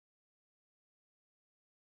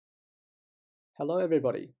Hello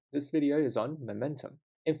everybody, this video is on momentum.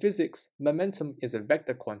 In physics, momentum is a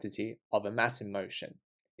vector quantity of a mass in motion.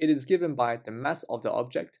 It is given by the mass of the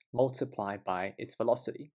object multiplied by its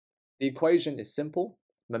velocity. The equation is simple.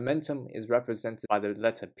 Momentum is represented by the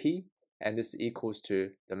letter P, and this equals to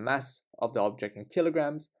the mass of the object in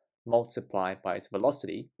kilograms multiplied by its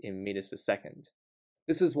velocity in meters per second.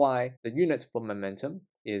 This is why the unit for momentum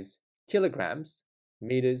is kilograms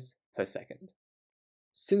meters per second.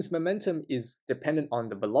 Since momentum is dependent on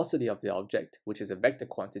the velocity of the object, which is a vector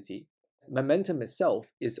quantity, momentum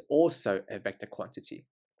itself is also a vector quantity,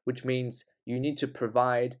 which means you need to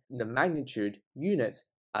provide the magnitude units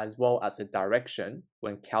as well as the direction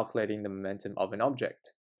when calculating the momentum of an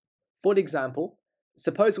object. For example,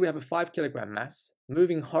 suppose we have a 5 kilogram mass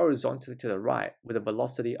moving horizontally to the right with a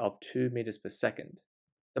velocity of 2 meters per second.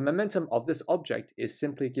 The momentum of this object is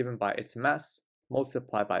simply given by its mass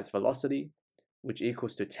multiplied by its velocity, which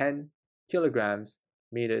equals to 10 kilograms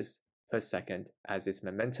meters per second as its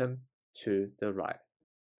momentum to the right.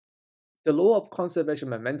 The law of conservation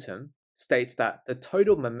momentum states that the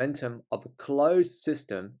total momentum of a closed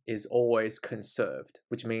system is always conserved,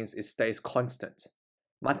 which means it stays constant.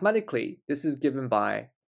 Mathematically, this is given by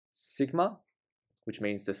sigma, which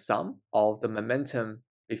means the sum of the momentum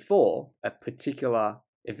before a particular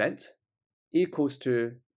event equals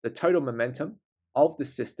to the total momentum of the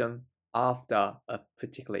system after a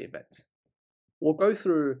particular event. We'll go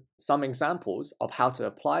through some examples of how to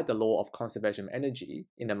apply the law of conservation of energy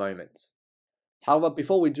in a moment. However,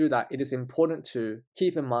 before we do that, it is important to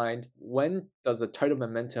keep in mind when does the total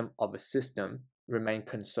momentum of a system remain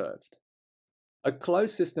conserved. A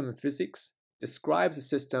closed system in physics describes a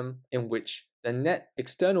system in which the net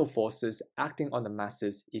external forces acting on the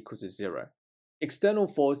masses equal to 0. External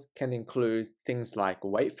force can include things like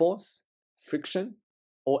weight force, friction,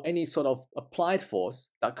 or any sort of applied force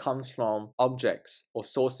that comes from objects or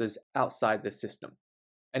sources outside the system.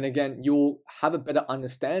 And again, you'll have a better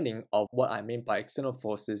understanding of what I mean by external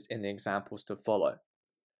forces in the examples to follow.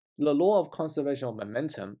 The law of conservation of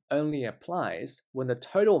momentum only applies when the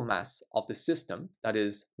total mass of the system, that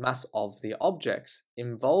is, mass of the objects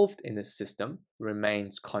involved in the system,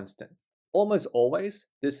 remains constant. Almost always,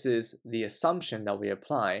 this is the assumption that we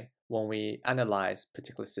apply when we analyze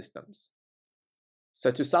particular systems. So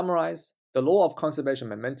to summarize, the law of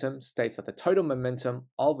conservation of momentum states that the total momentum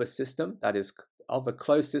of a system, that is, of a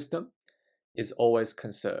closed system, is always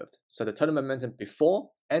conserved. So the total momentum before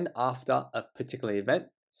and after a particular event,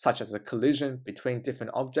 such as a collision between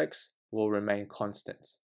different objects, will remain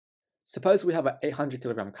constant. Suppose we have an 800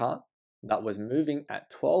 kilogram car that was moving at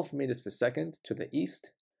 12 meters per second to the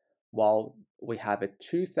east, while we have a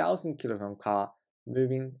 2000 kilogram car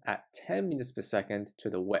moving at 10 meters per second to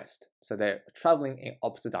the west. So they're traveling in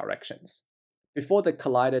opposite directions before they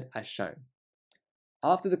collided as shown.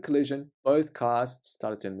 After the collision, both cars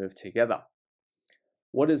started to move together.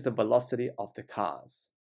 What is the velocity of the cars?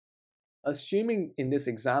 Assuming in this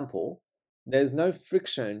example, there's no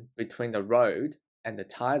friction between the road and the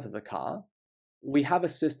tires of the car, we have a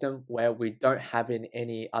system where we don't have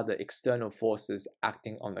any other external forces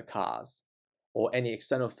acting on the cars, or any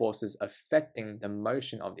external forces affecting the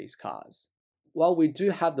motion of these cars. While we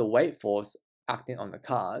do have the weight force acting on the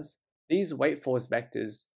cars, these weight force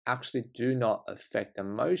vectors actually do not affect the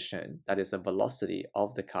motion, that is the velocity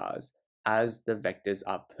of the cars, as the vectors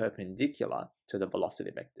are perpendicular to the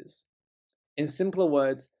velocity vectors. In simpler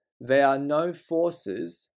words, there are no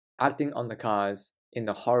forces acting on the cars in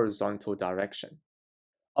the horizontal direction.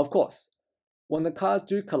 Of course, when the cars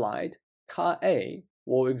do collide, car A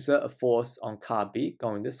will exert a force on car B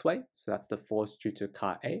going this way, so that's the force due to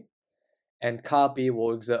car A, and car B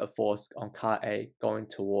will exert a force on car A going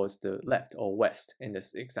towards the left or west in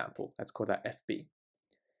this example. Let's call that FB.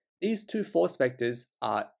 These two force vectors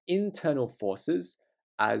are internal forces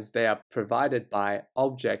as they are provided by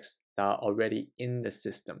objects that are already in the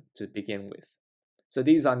system to begin with. So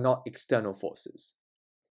these are not external forces.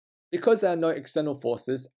 Because there are no external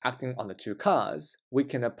forces acting on the two cars, we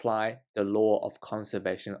can apply the law of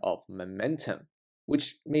conservation of momentum,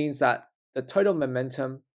 which means that the total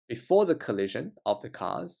momentum before the collision of the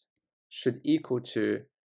cars should equal to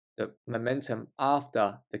the momentum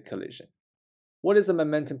after the collision. What is the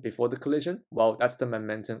momentum before the collision? Well, that's the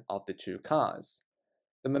momentum of the two cars.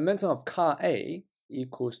 The momentum of car A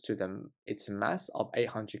equals to its mass of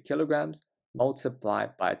 800 kilograms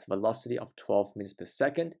multiplied by its velocity of 12 meters per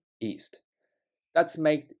second east. Let's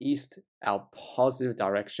make east our positive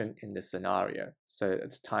direction in this scenario. So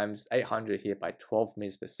it's times 800 here by 12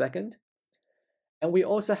 meters per second. And we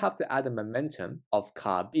also have to add the momentum of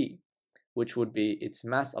car B, which would be its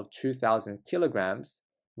mass of 2000 kilograms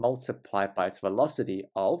multiplied by its velocity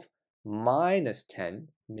of minus 10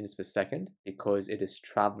 meters per second because it is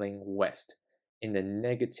traveling west in the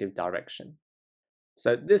negative direction.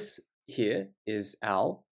 So this here is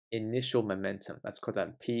our initial momentum. Let's call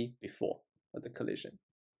that P before the collision.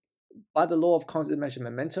 By the law of constant measure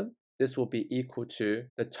momentum, this will be equal to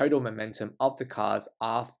the total momentum of the cars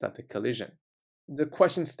after the collision. The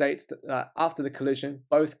question states that after the collision,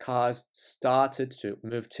 both cars started to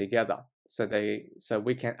move together. So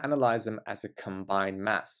we can analyze them as a combined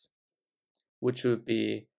mass, which would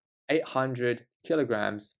be 800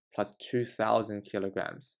 kilograms plus 2000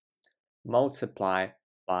 kilograms multiplied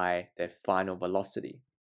by their final velocity,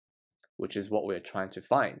 which is what we're trying to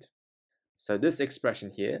find. So this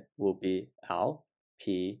expression here will be our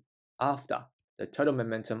P after, the total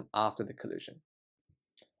momentum after the collision.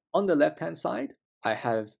 On the left-hand side, I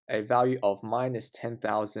have a value of minus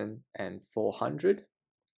 10,400.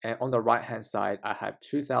 And on the right-hand side, I have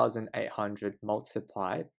 2,800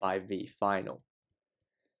 multiplied by V final.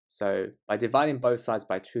 So by dividing both sides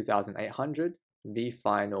by 2,800, V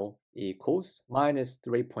final equals minus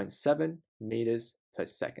 3.7 meters per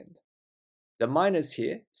second. The minus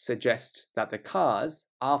here suggests that the cars,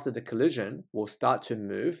 after the collision, will start to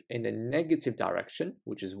move in the negative direction,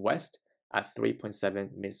 which is west, at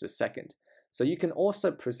 3.7 meters per second. So you can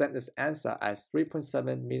also present this answer as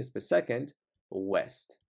 3.7 meters per second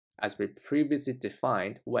west, as we previously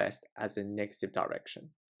defined west as a negative direction.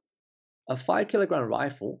 A 5 kilogram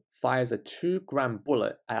rifle fires a 2-gram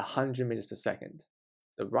bullet at 100 meters per second.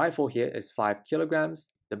 The rifle here is 5 kilograms.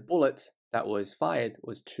 The bullet that was fired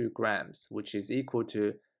was 2 grams, which is equal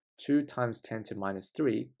to 2 times 10 to minus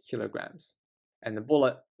 3 kilograms. And the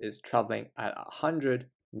bullet is traveling at 100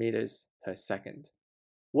 meters per second.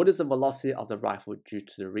 What is the velocity of the rifle due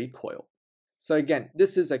to the recoil? So again,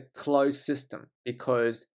 this is a closed system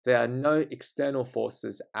because there are no external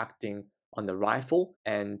forces acting on the rifle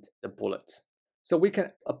and the bullet. So we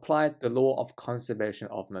can apply the law of conservation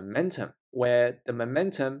of momentum, where the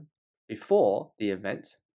momentum before the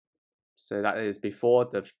event, so that is before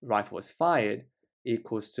the rifle was fired,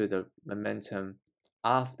 equals to the momentum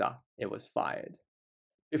after it was fired.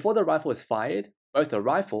 Before the rifle was fired, both the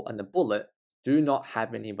rifle and the bullet do not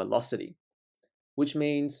have any velocity, which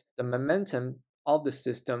means the momentum of the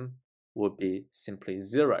system would be simply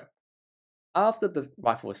 0. After the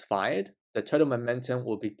rifle was fired, the total momentum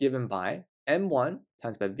will be given by m1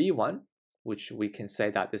 times by v1, which we can say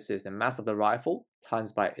that this is the mass of the rifle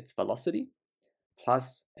times by its velocity,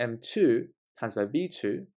 plus m2 times by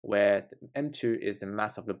v2, where m2 is the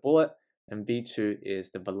mass of the bullet and v2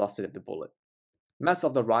 is the velocity of the bullet. Mass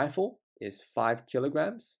of the rifle is 5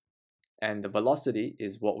 kilograms, and the velocity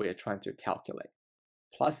is what we are trying to calculate,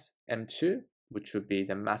 plus m2, which would be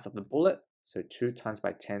the mass of the bullet, so 2 times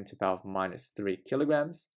by 10 to the power of minus 3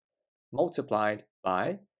 kilograms, multiplied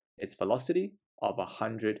by its velocity of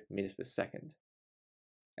 100 meters per second.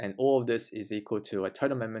 And all of this is equal to a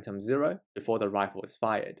total momentum 0 before the rifle was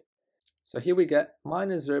fired. So here we get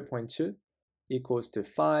minus 0.2 equals to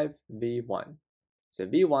 5v1. So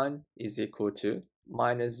v1 is equal to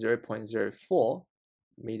minus 0.04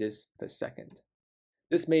 meters per second.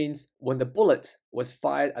 This means when the bullet was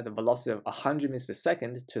fired at the velocity of 100 meters per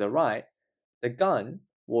second to the right, the gun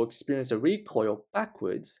will experience a recoil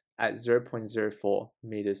backwards at 0.04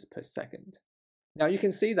 meters per second. Now you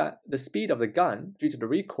can see that the speed of the gun due to the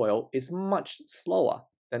recoil is much slower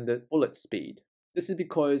than the bullet speed. This is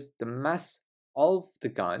because the mass of the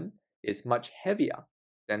gun is much heavier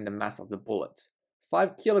than the mass of the bullet,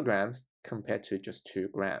 5 kilograms compared to just 2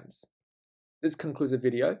 grams. This concludes the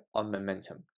video on momentum.